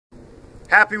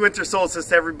Happy Winter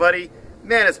Solstice, everybody.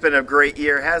 Man, it's been a great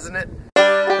year, hasn't it?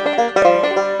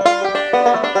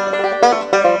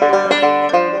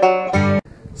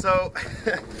 So,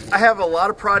 I have a lot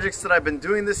of projects that I've been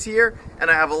doing this year, and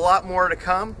I have a lot more to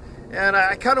come. And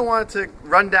I kind of wanted to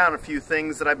run down a few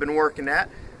things that I've been working at.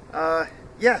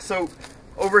 Yeah, so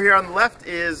over here on the left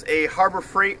is a Harbor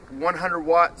Freight 100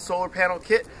 watt solar panel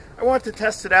kit. I wanted to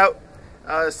test it out,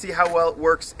 see how well it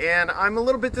works, and I'm a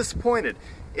little bit disappointed.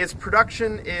 Its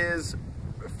production is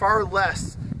far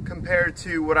less compared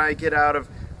to what I get out of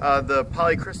the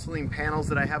polycrystalline panels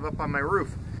that I have up on my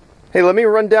roof. Hey, let me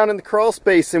run down in the crawl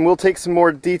space and we'll take some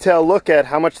more detailed look at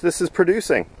how much this is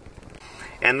producing.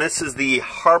 And this is the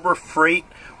Harbor Freight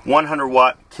 100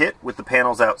 watt kit with the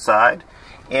panels outside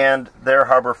and their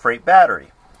Harbor Freight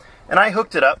battery. And I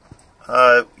hooked it up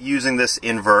using this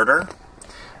inverter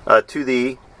to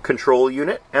the control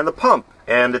unit and the pump,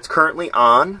 and it's currently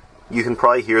on. You can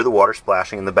probably hear the water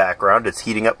splashing in the background. It's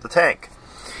heating up the tank.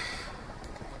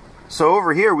 So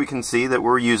over here we can see that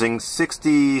we're using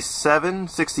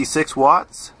 66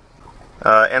 watts,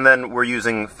 and then we're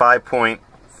using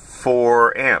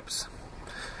 5.4 amps.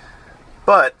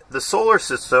 But the solar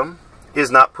system is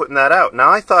not putting that out.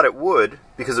 Now I thought it would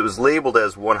because it was labeled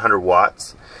as 100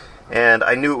 watts, and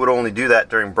I knew it would only do that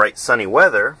during bright sunny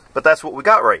weather, but that's what we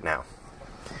got right now.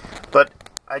 But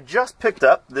I just picked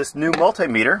up this new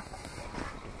multimeter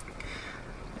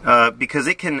because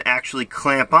it can actually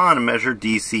clamp on and measure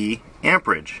DC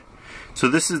amperage. So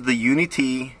this is the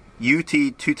Uni-T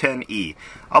UT210E.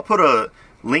 I'll put a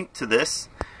link to this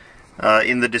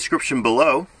in the description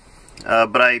below,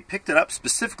 but I picked it up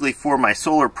specifically for my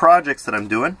solar projects that I'm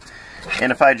doing.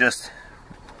 And if I just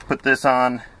put this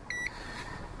on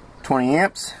 20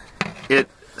 amps, it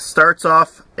starts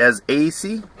off as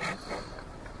AC.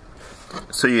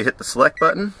 So you hit the select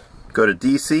button, go to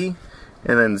DC,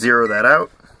 and then zero that out.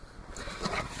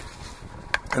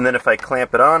 And then if I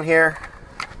clamp it on here,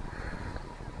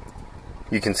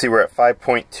 you can see we're at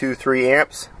 5.23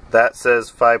 amps. That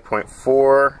says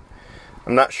 5.4.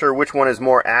 I'm not sure which one is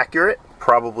more accurate,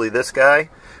 probably this guy,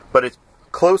 but it's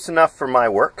close enough for my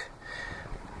work.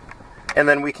 And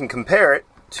then we can compare it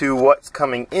to what's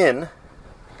coming in,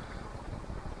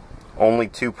 only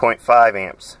 2.5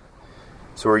 amps.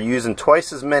 So we're using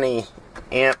twice as many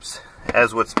amps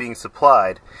as what's being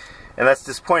supplied, and that's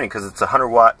disappointing because it's a 100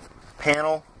 watt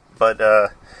panel, but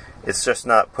it's just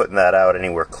not putting that out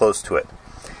anywhere close to it.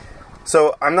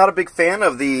 So I'm not a big fan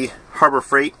of the Harbor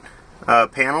Freight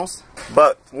panels,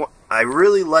 but I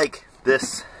really like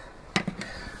this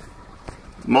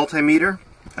multimeter.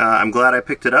 I'm glad I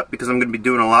picked it up because I'm going to be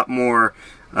doing a lot more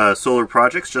solar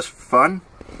projects just for fun.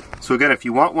 So again, if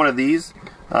you want one of these,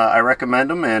 I recommend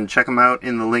them, and check them out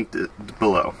in the link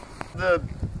below. The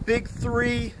big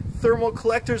three thermal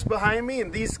collectors behind me,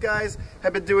 and these guys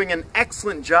have been doing an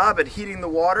excellent job at heating the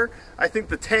water. I think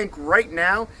the tank right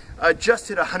now just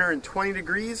hit 120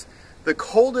 degrees. The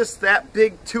coldest that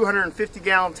big 250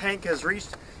 gallon tank has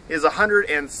reached is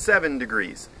 107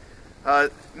 degrees,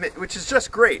 which is just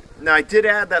great. Now I did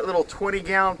add that little 20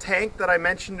 gallon tank that I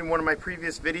mentioned in one of my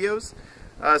previous videos,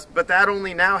 but that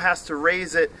only now has to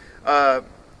raise it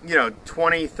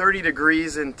 20-30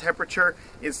 degrees in temperature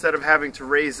instead of having to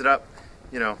raise it up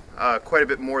quite a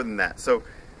bit more than that. So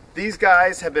these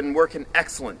guys have been working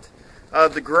excellent.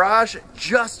 The garage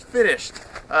just finished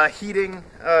setting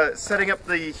up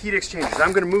the heat exchangers.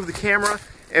 I'm going to move the camera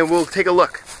and we'll take a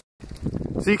look.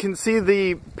 So you can see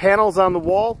the panels on the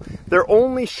wall. They're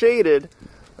only shaded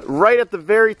right at the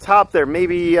very top there,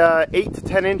 maybe 8 to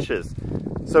 10 inches.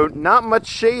 So not much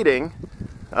shading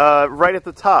right at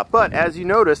the top, but as you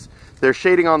notice, they're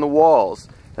shading on the walls,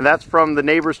 and that's from the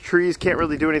neighbor's trees. Can't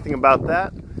really do anything about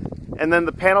that. And then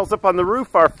the panels up on the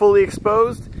roof are fully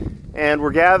exposed, and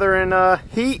we're gathering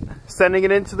heat, sending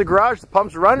it into the garage. The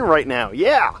pump's running right now.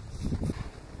 Yeah!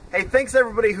 Hey, thanks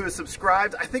everybody who has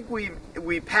subscribed. I think we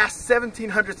passed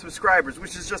 1,700 subscribers,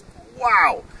 which is just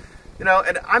wow. And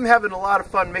I'm having a lot of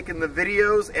fun making the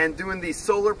videos and doing these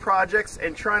solar projects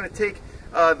and trying to take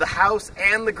the house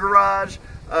and the garage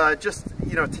to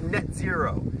net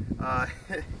zero.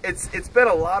 It's been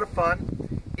a lot of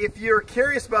fun. If you're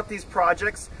curious about these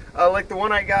projects, like the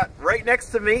one I got right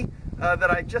next to me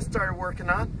that I just started working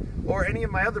on, or any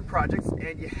of my other projects,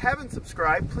 and you haven't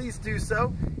subscribed, please do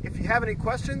so. If you have any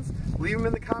questions, leave them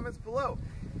in the comments below.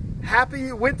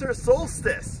 Happy Winter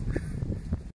Solstice!